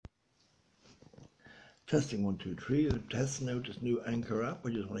Testing 1, 2, 3. I'm testing out this new Anchor app. I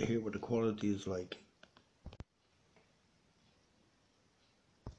just want to hear what the quality is like.